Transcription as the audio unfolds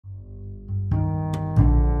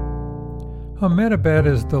Ahmedabad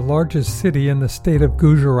is the largest city in the state of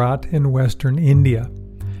Gujarat in western India.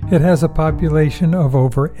 It has a population of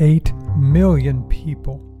over 8 million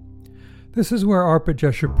people. This is where Arpit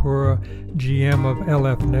Joshipura, GM of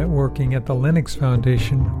LFNetworking at the Linux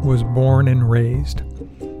Foundation, was born and raised.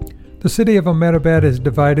 The city of Ahmedabad is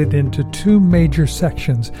divided into two major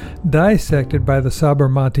sections, dissected by the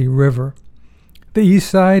Sabarmati River. The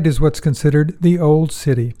east side is what's considered the Old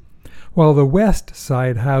City, while the west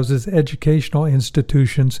side houses educational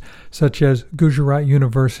institutions such as Gujarat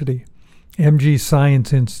University, MG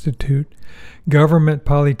Science Institute, Government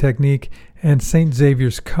Polytechnic, and St.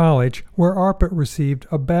 Xavier's College, where Arpit received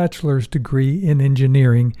a bachelor's degree in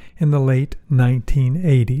engineering in the late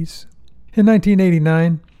 1980s. In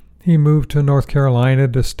 1989, he moved to North Carolina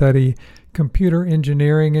to study computer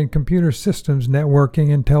engineering and computer systems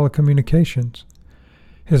networking and telecommunications.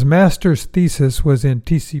 His master's thesis was in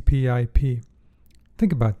TCP/IP.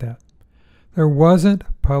 Think about that. There wasn't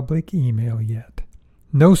public email yet.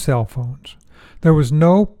 No cell phones. There was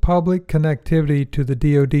no public connectivity to the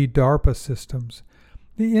DoD DARPA systems.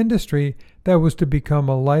 The industry that was to become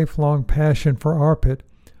a lifelong passion for Arpit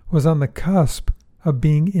was on the cusp of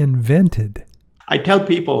being invented. I tell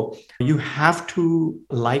people, you have to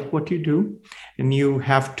like what you do, and you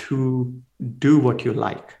have to do what you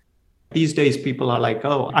like. These days, people are like,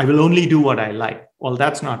 oh, I will only do what I like. Well,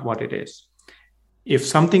 that's not what it is. If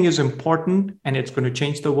something is important and it's going to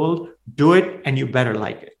change the world, do it, and you better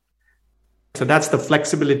like it. So that's the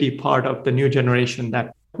flexibility part of the new generation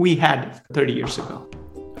that we had 30 years ago.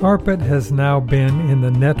 Arpit has now been in the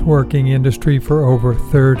networking industry for over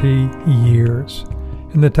 30 years.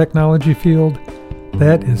 In the technology field,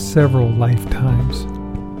 that is several lifetimes.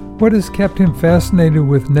 What has kept him fascinated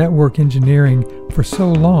with network engineering for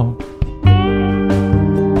so long?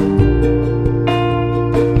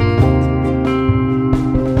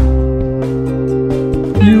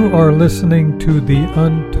 You are listening to the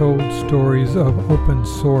Untold Stories of Open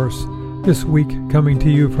Source, this week coming to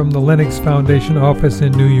you from the Linux Foundation office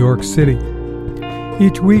in New York City.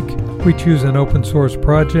 Each week, we choose an open source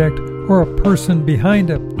project or a person behind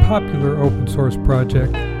a popular open source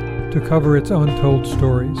project to cover its untold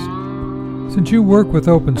stories. Since you work with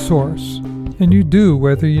open source, and you do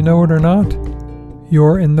whether you know it or not,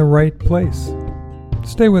 you're in the right place.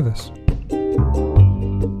 Stay with us.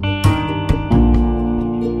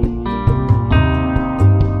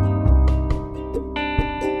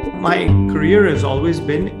 My career has always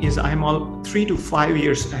been I'm all 3 to 5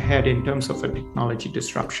 years ahead in terms of a technology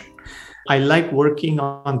disruption. I like working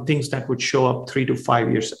on things that would show up 3 to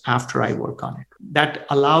 5 years after I work on it. That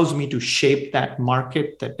allows me to shape that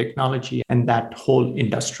market, that technology, and that whole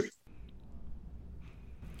industry.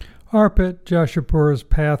 Arpit Joshipura's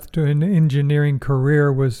path to an engineering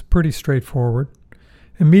career was pretty straightforward.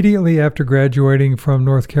 Immediately after graduating from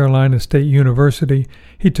North Carolina State University,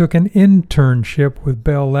 he took an internship with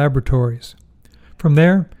Bell Laboratories. From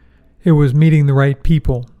there, it was meeting the right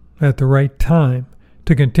people at the right time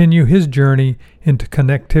to continue his journey into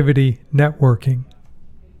connectivity networking.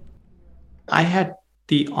 I had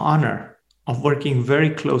the honor of working very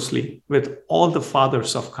closely with all the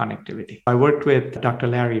fathers of connectivity. I worked with Dr.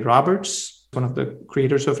 Larry Roberts, one of the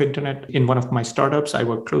creators of Internet. In one of my startups, I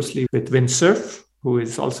worked closely with Vint Cerf, who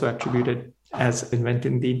is also attributed as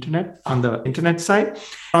inventing the Internet on the Internet side.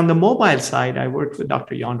 On the mobile side, I worked with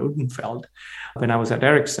Dr. Jan Udenfeld when I was at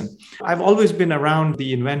Ericsson. I've always been around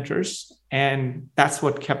the inventors, and that's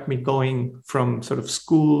what kept me going from sort of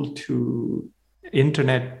school to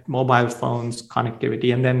Internet, mobile phones,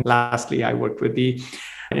 connectivity. And then lastly, I worked with the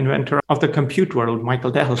inventor of the compute world,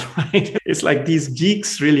 Michael Dell, right? It's like these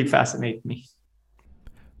geeks really fascinate me.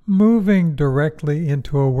 Moving directly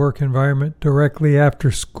into a work environment directly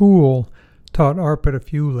after school taught Arpit a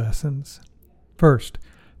few lessons. First,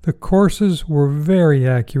 the courses were very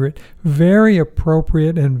accurate, very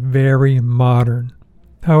appropriate, and very modern.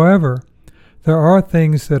 However, there are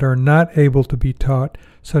things that are not able to be taught,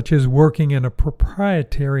 such as working in a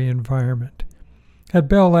proprietary environment. At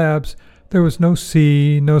Bell Labs, there was no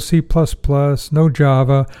C, no C++, no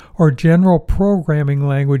Java, or general programming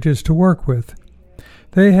languages to work with.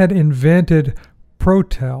 They had invented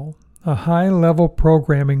Protel, a high-level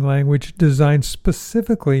programming language designed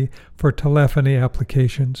specifically for telephony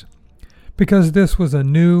applications. Because this was a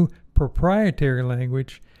new proprietary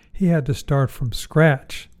language, he had to start from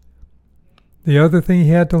scratch. The other thing he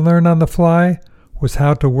had to learn on the fly was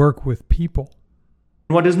how to work with people.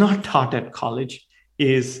 What is not taught at college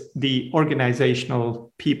is the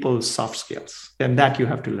organizational people soft skills, and that you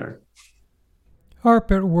have to learn.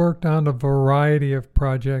 Arpit worked on a variety of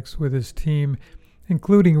projects with his team,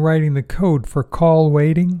 including writing the code for call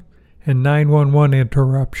waiting and 911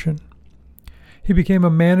 interruption. He became a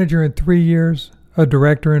manager in 3 years, a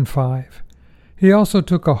director in 5. He also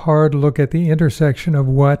took a hard look at the intersection of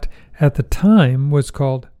what, at the time, was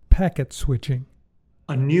called packet switching.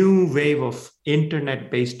 A new wave of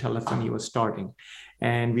internet-based telephony was starting,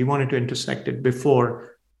 and we wanted to intersect it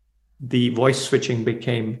before the voice switching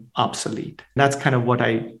became obsolete. That's kind of what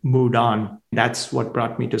I moved on. That's what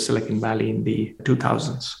brought me to Silicon Valley in the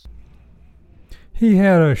 2000s. He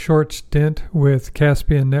had a short stint with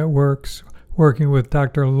Caspian Networks, working with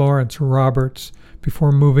Dr. Lawrence Roberts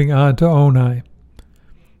before moving on to ONI.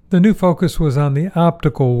 The new focus was on the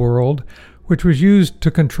optical world, which was used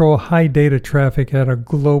to control high data traffic at a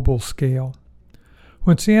global scale.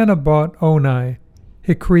 When Ciena bought ONI,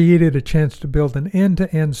 it created a chance to build an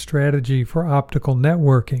end-to-end strategy for optical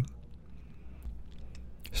networking.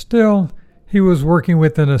 Still, he was working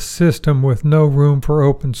within a system with no room for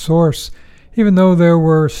open source, even though there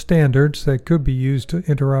were standards that could be used to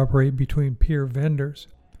interoperate between peer vendors.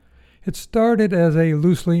 It started as a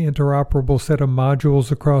loosely interoperable set of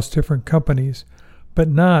modules across different companies, but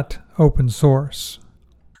not open source.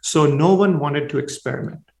 So no one wanted to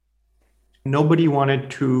experiment. Nobody wanted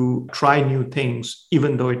to try new things,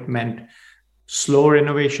 even though it meant slower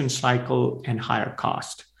innovation cycle and higher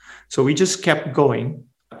cost. So we just kept going.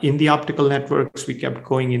 In the optical networks, we kept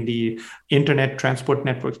going in the internet transport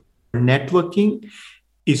networks. Networking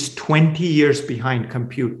is 20 years behind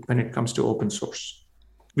compute when it comes to open source.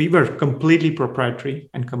 We were completely proprietary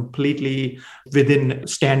and completely within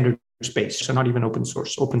standards-based, so not even open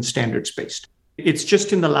source, open standards-based. It's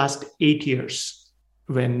just in the last 8 years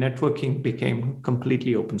when networking became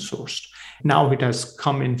completely open sourced. Now it has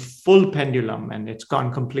come in full pendulum and it's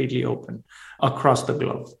gone completely open across the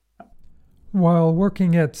globe. While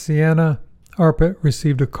working at Ciena, Arpit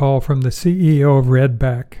received a call from the CEO of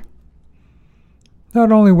Redback.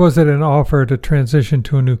 Not only was it an offer to transition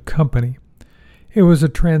to a new company, it was a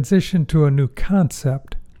transition to a new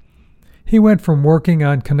concept. He went from working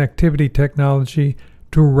on connectivity technology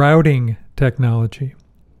to routing technology.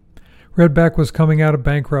 Redback was coming out of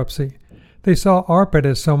bankruptcy. They saw Arpit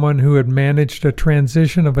as someone who had managed a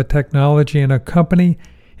transition of a technology in a company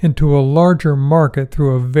into a larger market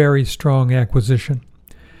through a very strong acquisition.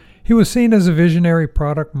 He was seen as a visionary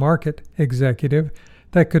product market executive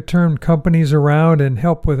that could turn companies around and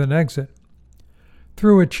help with an exit.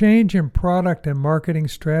 Through a change in product and marketing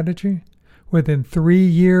strategy, within 3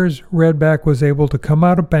 years, Redback was able to come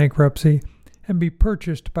out of bankruptcy and be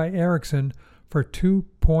purchased by Ericsson for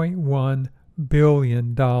 $2.1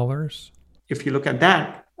 billion. If you look at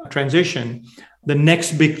that transition, the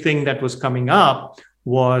next big thing that was coming up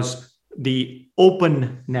was the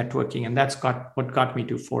open networking, and that's what got me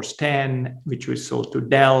to Force 10, which was sold to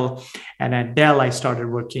Dell. And at Dell, I started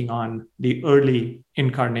working on the early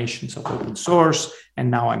incarnations of open source, and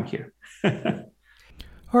now I'm here.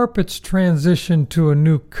 Arpit's transition to a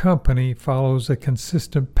new company follows a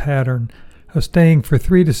consistent pattern of staying for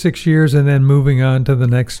 3 to 6 years and then moving on to the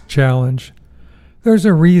next challenge. There's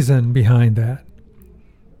a reason behind that.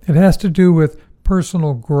 It has to do with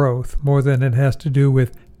personal growth more than it has to do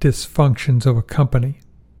with dysfunctions of a company.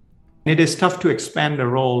 It is tough to expand a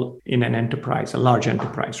role in an enterprise, a large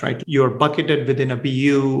enterprise, right? You're bucketed within a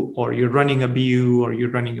BU, or you're running a BU, or you're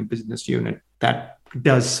running a business unit that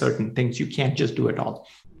does certain things. You can't just do it all.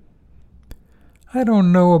 I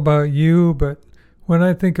don't know about you, but when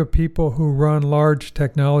I think of people who run large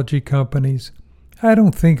technology companies, I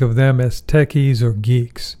don't think of them as techies or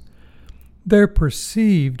geeks. They're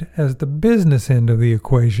perceived as the business end of the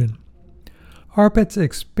equation. Arpit's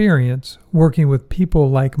experience working with people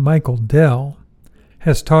like Michael Dell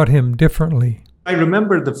has taught him differently. I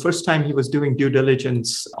remember the first time he was doing due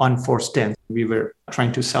diligence on Force 10. We were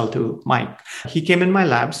trying to sell to Mike. He came in my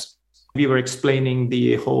labs. We were explaining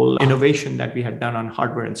the whole innovation that we had done on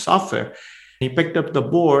hardware and software. He picked up the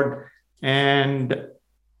board and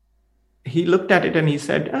he looked at it and he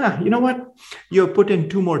said, you know what? You have put in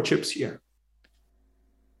 2 more chips here.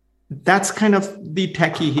 That's kind of the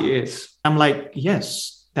techie he is. I'm like,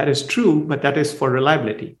 yes, that is true, but that is for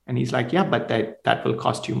reliability. And he's like, yeah, but that will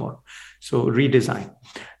cost you more. So redesign.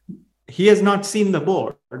 He has not seen the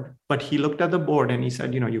board, but he looked at the board and he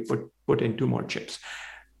said, you put in 2 more chips.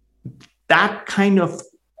 That kind of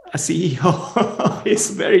a CEO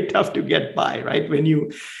is very tough to get by, right? When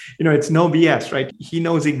it's no BS, right? He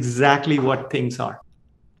knows exactly what things are.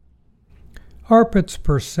 Arpit's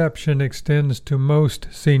perception extends to most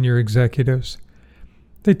senior executives.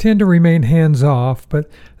 They tend to remain hands-off, but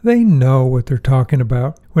they know what they're talking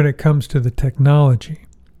about when it comes to the technology.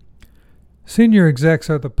 Senior execs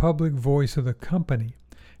are the public voice of the company,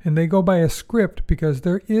 and they go by a script because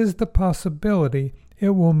there is the possibility it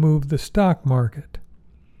will move the stock market.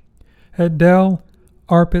 At Dell,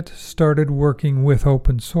 Arpit started working with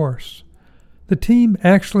open source. The team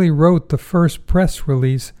actually wrote the first press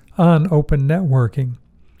release on open networking.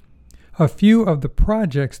 A few of the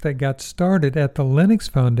projects that got started at the Linux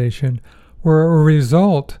Foundation were a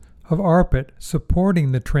result of Arpit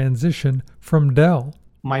supporting the transition from Dell.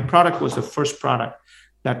 My product was the first product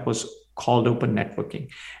that was called open networking.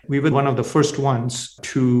 We were one of the first ones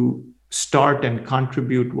to start and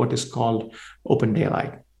contribute what is called Open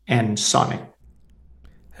Daylight and Sonic.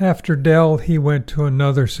 After Dell, he went to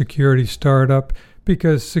another security startup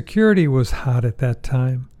because security was hot at that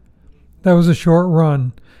time. That was a short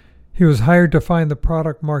run. He was hired to find the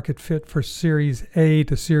product market fit for Series A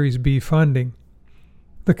to Series B funding.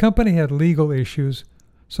 The company had legal issues,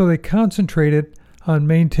 so they concentrated on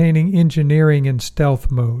maintaining engineering in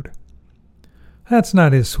stealth mode. That's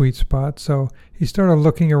not his sweet spot, so he started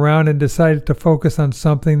looking around and decided to focus on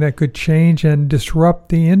something that could change and disrupt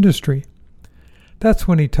the industry. That's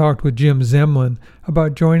when he talked with Jim Zemlin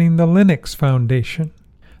about joining the Linux Foundation.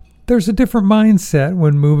 There's a different mindset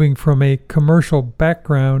when moving from a commercial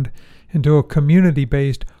background into a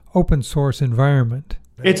community-based open source environment.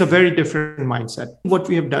 It's a very different mindset. What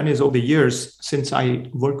we have done is over the years, since I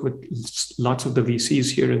work with lots of the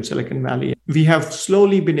VCs here in Silicon Valley, we have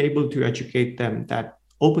slowly been able to educate them that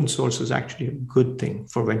open source is actually a good thing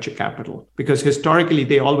for venture capital. Because historically,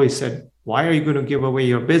 they always said, why are you going to give away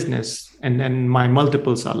your business? And then my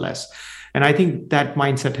multiples are less. And I think that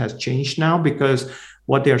mindset has changed now because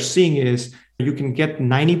what they're seeing is you can get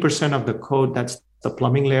 90% of the code, that's the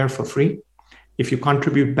plumbing layer, for free. If you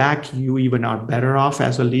contribute back, you even are better off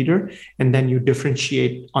as a leader. And then you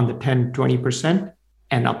differentiate on the 10, 20%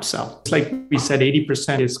 and upsell. It's like we said,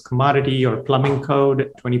 80% is commodity or plumbing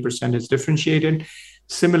code, 20% is differentiated.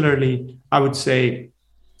 Similarly, I would say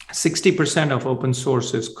 60% of open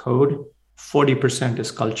source is code, 40%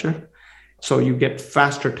 is culture. So you get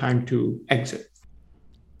faster time to exit.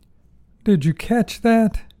 Did you catch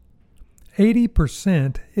that?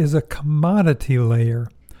 80% is a commodity layer,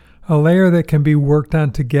 a layer that can be worked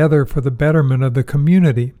on together for the betterment of the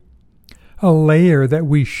community, a layer that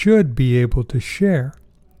we should be able to share.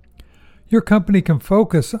 Your company can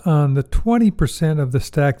focus on the 20% of the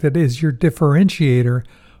stack that is your differentiator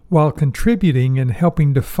while contributing and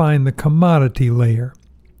helping define the commodity layer.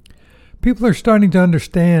 People are starting to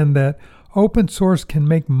understand that open source can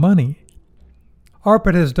make money.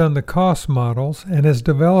 Arpit has done the cost models and has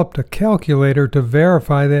developed a calculator to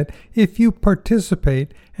verify that if you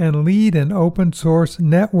participate and lead an open source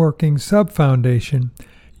networking sub-foundation,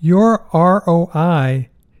 your ROI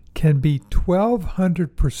can be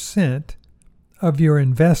 1,200% of your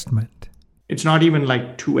investment. It's not even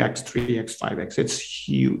like 2x, 3x, 5x. It's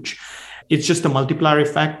huge. It's just a multiplier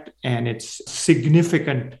effect, and it's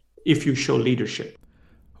significant if you show leadership.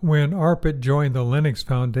 When Arpit joined the Linux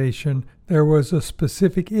Foundation, there was a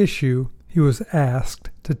specific issue he was asked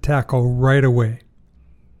to tackle right away.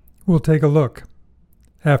 We'll take a look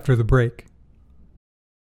after the break.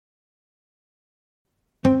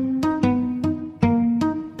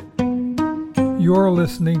 You're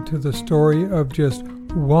listening to the story of just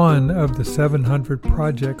one of the 700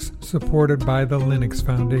 projects supported by the Linux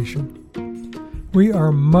Foundation. We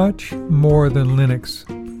are much more than Linux.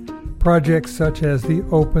 Projects such as the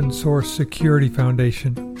Open Source Security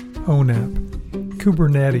Foundation, ONAP,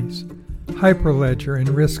 Kubernetes, Hyperledger, and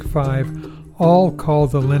RISC-V all call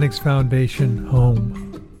the Linux Foundation home.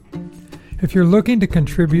 If you're looking to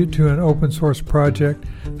contribute to an open source project,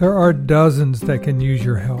 there are dozens that can use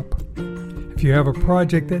your help. If you have a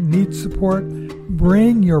project that needs support,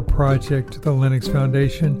 bring your project to the Linux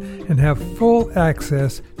Foundation and have full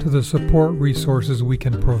access to the support resources we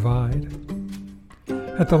can provide.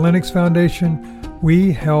 At the Linux Foundation,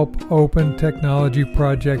 we help open technology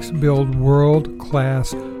projects build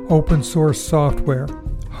world-class open source software,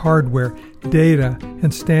 hardware, data,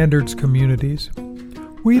 and standards communities.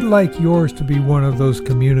 We'd like yours to be one of those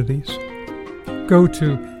communities. Go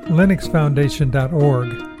to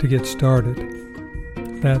linuxfoundation.org to get started.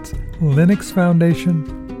 That's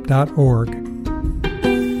linuxfoundation.org.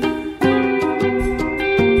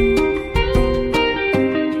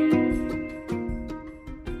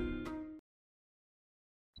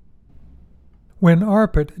 When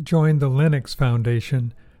Arpit joined the Linux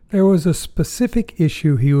Foundation, there was a specific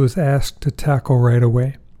issue he was asked to tackle right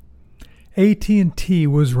away. AT&T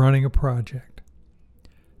was running a project.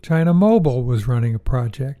 China Mobile was running a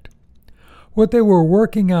project. What they were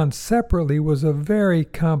working on separately was a very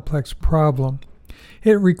complex problem.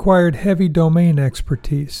 It required heavy domain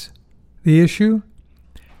expertise. The issue?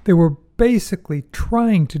 They were basically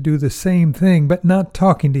trying to do the same thing, but not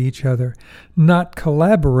talking to each other, not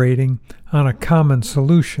collaborating on a common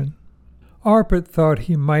solution. Arpit thought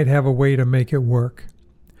he might have a way to make it work.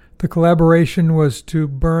 The collaboration was to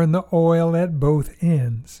burn the oil at both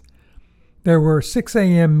ends. There were 6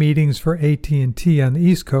 a.m. meetings for AT&T on the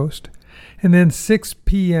East Coast, and then 6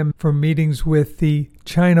 p.m. for meetings with the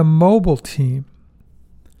China Mobile team.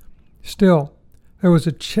 Still, there was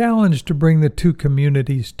a challenge to bring the two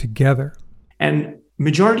communities together. And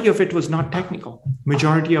majority of it was not technical.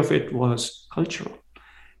 Majority of it was cultural.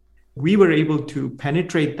 We were able to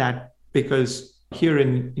penetrate that because here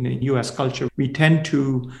in US culture, we tend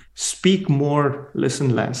to speak more,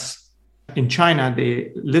 listen less. In China,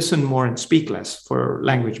 they listen more and speak less for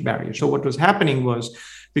language barriers. So what was happening was,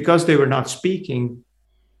 because they were not speaking,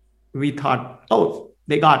 we thought, oh,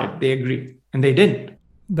 they got it, they agree, and they didn't.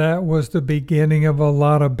 That was the beginning of a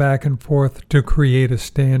lot of back and forth to create a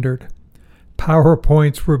standard.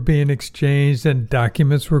 PowerPoints were being exchanged and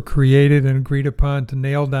documents were created and agreed upon to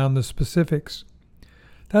nail down the specifics.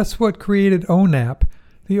 That's what created ONAP,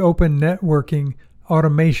 the Open Networking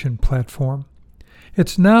Automation Platform.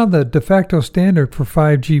 It's now the de facto standard for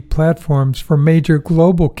 5G platforms for major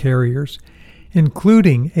global carriers,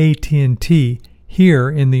 including AT&T here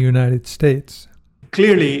in the United States.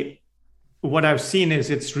 Clearly, what I've seen is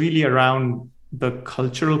it's really around the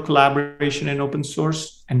cultural collaboration in open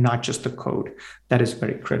source and not just the code. That is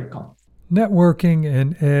very critical. Networking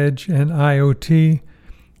and Edge and IoT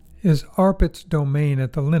is Arpit's domain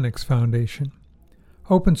at the Linux Foundation.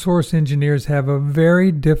 Open source engineers have a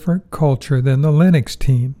very different culture than the Linux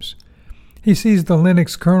teams. He sees the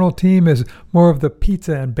Linux kernel team as more of the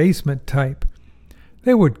pizza and basement type.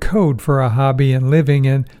 They would code for a hobby and living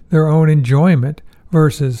and their own enjoyment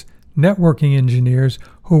versus networking engineers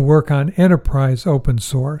who work on enterprise open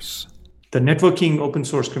source. The networking open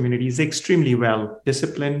source community is extremely well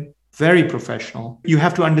disciplined, very professional. You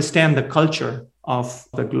have to understand the culture of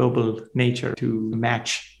the global nature to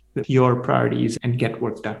match your priorities and get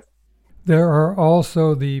work done. There are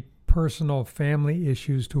also the personal family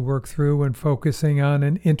issues to work through when focusing on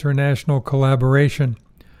an international collaboration.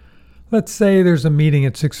 Let's say there's a meeting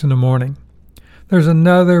at 6 in the morning. There's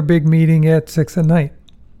another big meeting at 6 at night.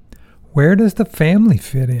 Where does the family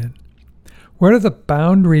fit in? Where are the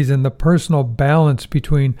boundaries and the personal balance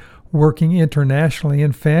between working internationally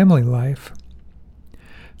and family life?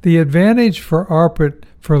 The advantage for Arpit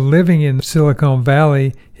for living in Silicon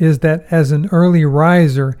Valley is that as an early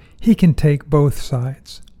riser, he can take both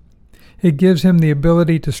sides. It gives him the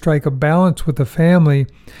ability to strike a balance with the family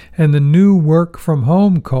and the new work from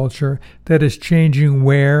home culture that is changing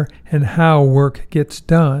where and how work gets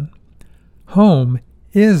done. Home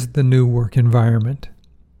is the new work environment.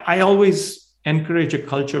 I always encourage a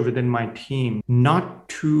culture within my team not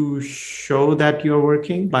to show that you're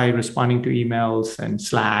working by responding to emails and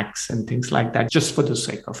Slacks and things like that, just for the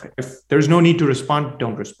sake of it. If there's no need to respond,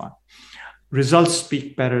 don't respond. Results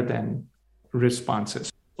speak better than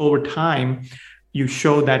responses. Over time, you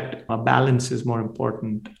show that a balance is more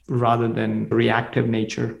important rather than reactive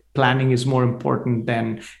nature. Planning is more important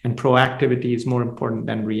and proactivity is more important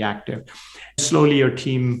than reactive. Slowly, your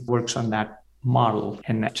team works on that model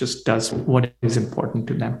and just does what is important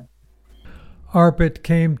to them. Arpit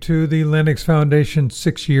came to the Linux Foundation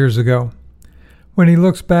 6 years ago. When he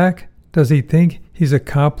looks back, does he think he's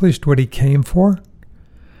accomplished what he came for?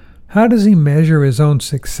 How does he measure his own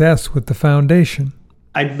success with the foundation?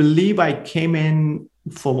 I believe I came in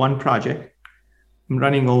for one project. I'm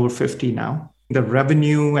running over 50 now. The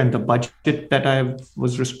revenue and the budget that I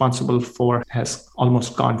was responsible for has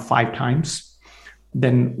almost gone 5 times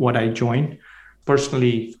than what I joined.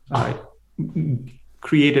 Personally, I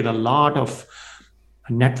created a lot of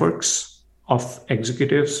networks of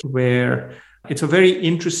executives where it's a very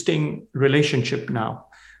interesting relationship now.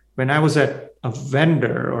 When I was at a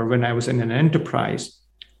vendor or when I was in an enterprise,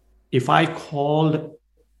 if I called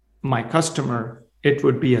my customer, it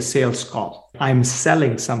would be a sales call. I'm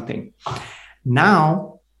selling something.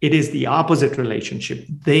 Now it is the opposite relationship.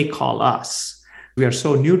 They call us. We are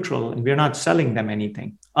so neutral and we're not selling them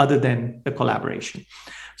anything other than the collaboration.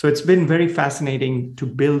 So it's been very fascinating to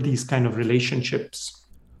build these kind of relationships.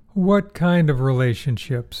 What kind of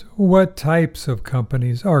relationships? What types of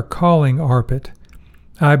companies are calling Arpit?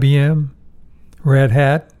 IBM, Red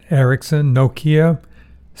Hat, Ericsson, Nokia,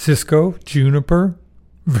 Cisco, Juniper,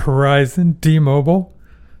 Verizon, T-Mobile.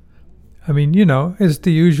 I mean, it's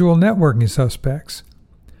the usual networking suspects.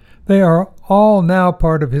 They are all now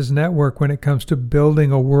part of his network when it comes to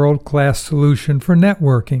building a world-class solution for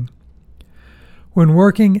networking. When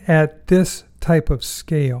working at this type of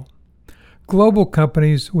scale, global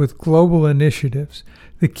companies with global initiatives.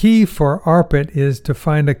 The key for Arpit is to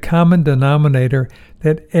find a common denominator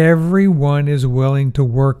that everyone is willing to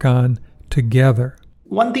work on together.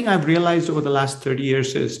 One thing I've realized over the last 30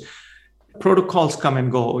 years is protocols come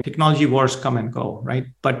and go, technology wars come and go, right?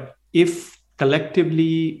 But if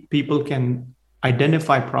collectively people can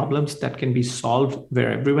identify problems that can be solved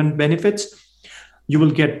where everyone benefits, you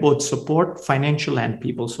will get both support, financial and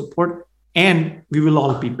people support, and we will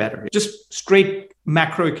all be better. Just straight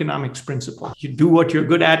macroeconomics principle. You do what you're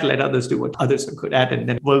good at, let others do what others are good at, and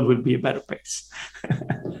then the world will be a better place.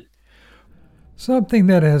 Something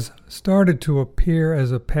that has started to appear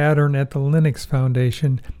as a pattern at the Linux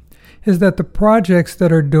Foundation is that the projects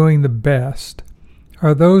that are doing the best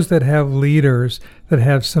are those that have leaders that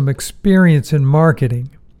have some experience in marketing.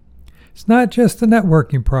 It's not just the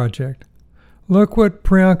networking project. Look what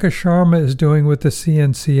Priyanka Sharma is doing with the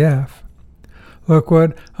CNCF. Look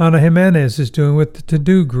what Ana Jimenez is doing with the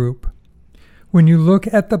To-Do group. When you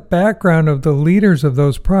look at the background of the leaders of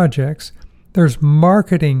those projects, there's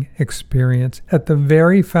marketing experience at the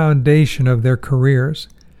very foundation of their careers.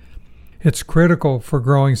 It's critical for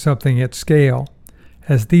growing something at scale,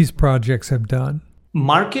 as these projects have done.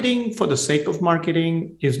 Marketing for the sake of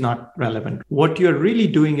marketing is not relevant. What you're really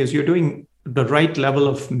doing is you're doing the right level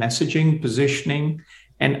of messaging, positioning,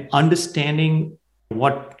 and understanding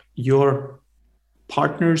what your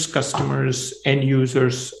partners, customers, end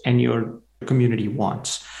users, and your community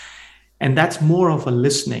wants. And that's more of a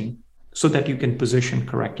listening so that you can position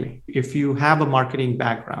correctly. If you have a marketing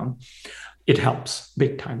background, it helps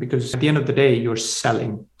big time, because at the end of the day, you're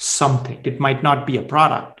selling something. It might not be a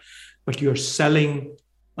product, but you're selling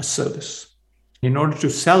a service. In order to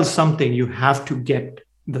sell something, you have to get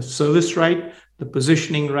the service right, the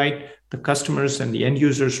positioning right, the customers and the end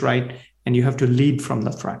users right, and you have to lead from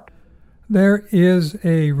the front. There is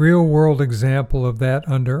a real-world example of that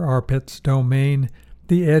under Arpit's domain,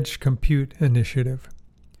 the Edge Compute Initiative.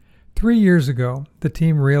 3 years ago, the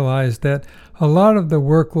team realized that a lot of the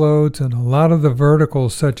workloads and a lot of the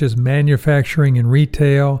verticals such as manufacturing and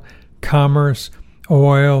retail, commerce,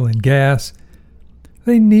 oil and gas,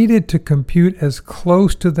 they needed to compute as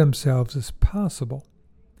close to themselves as possible.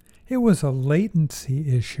 It was a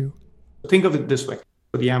latency issue. Think of it this way.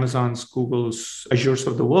 The Amazons, Googles, Azures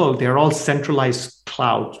of the world, they're all centralized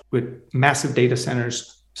clouds with massive data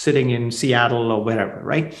centers sitting in Seattle or wherever,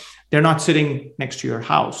 right? They're not sitting next to your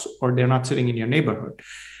house, or they're not sitting in your neighborhood.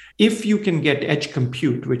 If you can get edge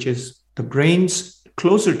compute, which is the brains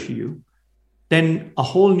closer to you, then a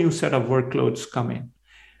whole new set of workloads come in.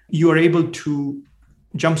 You are able to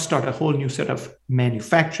jumpstart a whole new set of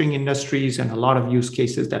manufacturing industries and a lot of use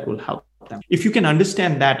cases that will help them. If you can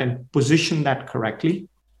understand that and position that correctly,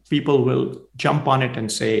 people will jump on it and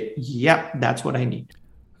say, yeah, that's what I need.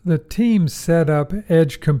 The team set up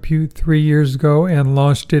Edge Compute 3 years ago and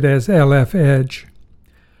launched it as LF Edge.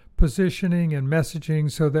 Positioning and messaging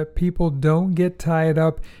so that people don't get tied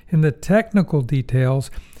up in the technical details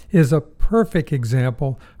is a perfect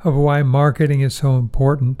example of why marketing is so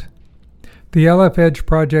important. The LF Edge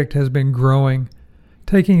project has been growing,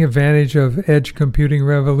 taking advantage of edge computing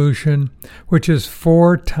revolution, which is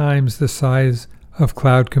 4 times the size of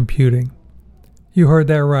cloud computing. You heard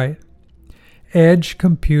that right. Edge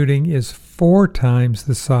computing is 4 times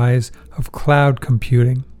the size of cloud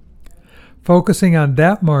computing. Focusing on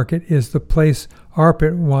that market is the place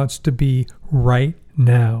Arpit wants to be right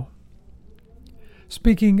now.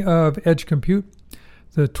 Speaking of edge compute,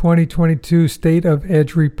 the 2022 State of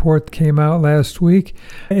Edge report came out last week.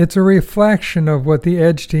 It's a reflection of what the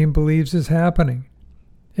Edge team believes is happening.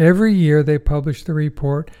 Every year they publish the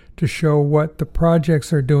report to show what the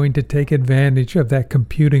projects are doing to take advantage of that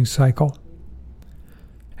computing cycle.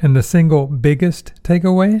 And the single biggest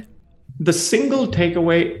takeaway? The single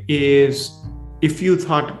takeaway is, if you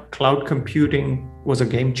thought cloud computing was a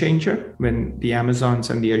game changer when the Amazons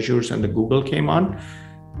and the Azures and the Google came on,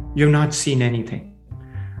 you've not seen anything.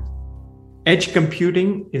 Edge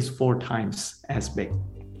computing is 4 times as big,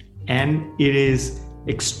 and it is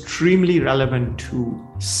extremely relevant to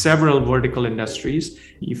several vertical industries.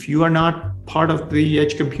 If you are not part of the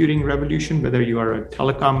edge computing revolution, whether you are a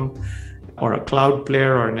telecom or a cloud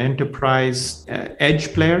player or an enterprise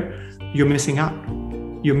edge player, you're missing out.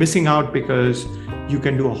 You're missing out because you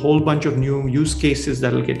can do a whole bunch of new use cases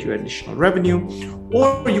that'll get you additional revenue,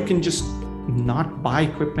 or you can just not buy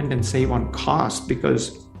equipment and save on cost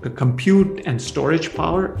because the compute and storage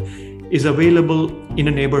power is available in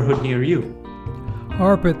a neighborhood near you.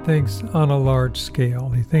 Arpit thinks on a large scale.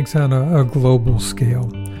 He thinks on a global scale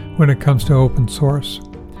when it comes to open source.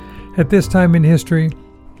 At this time in history,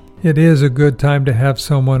 It is a good time to have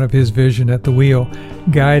someone of his vision at the wheel,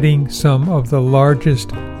 guiding some of the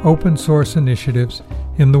largest open source initiatives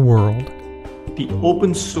in the world. The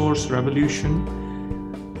open source revolution,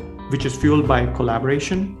 which is fueled by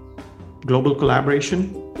collaboration, global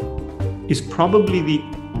collaboration, is probably the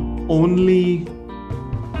only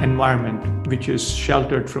environment which is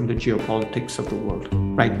sheltered from the geopolitics of the world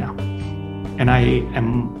right now. And I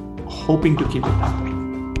am hoping to keep it that way.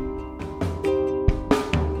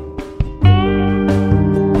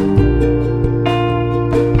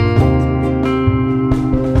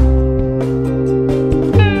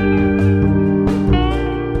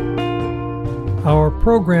 Our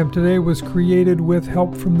program today was created with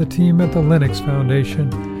help from the team at the Linux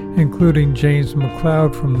Foundation, including James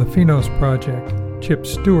McLeod from the Phenos Project, Chip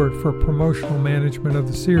Stewart for promotional management of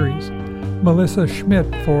the series, Melissa Schmidt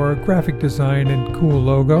for graphic design and cool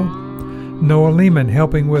logo, Noah Lehman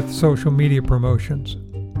helping with social media promotions.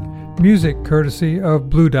 Music courtesy of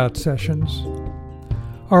Blue Dot Sessions.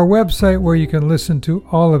 Our website, where you can listen to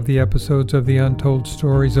all of the episodes of the Untold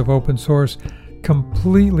Stories of Open Source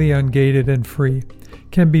completely ungated and free,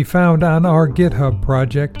 can be found on our GitHub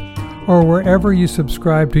project or wherever you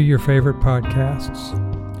subscribe to your favorite podcasts.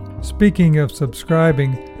 Speaking of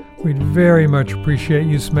subscribing, we'd very much appreciate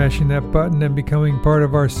you smashing that button and becoming part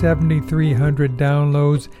of our 7,300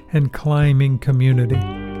 downloads and climbing community.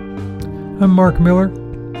 I'm Mark Miller,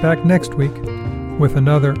 back next week with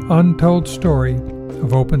another untold story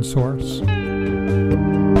of open source.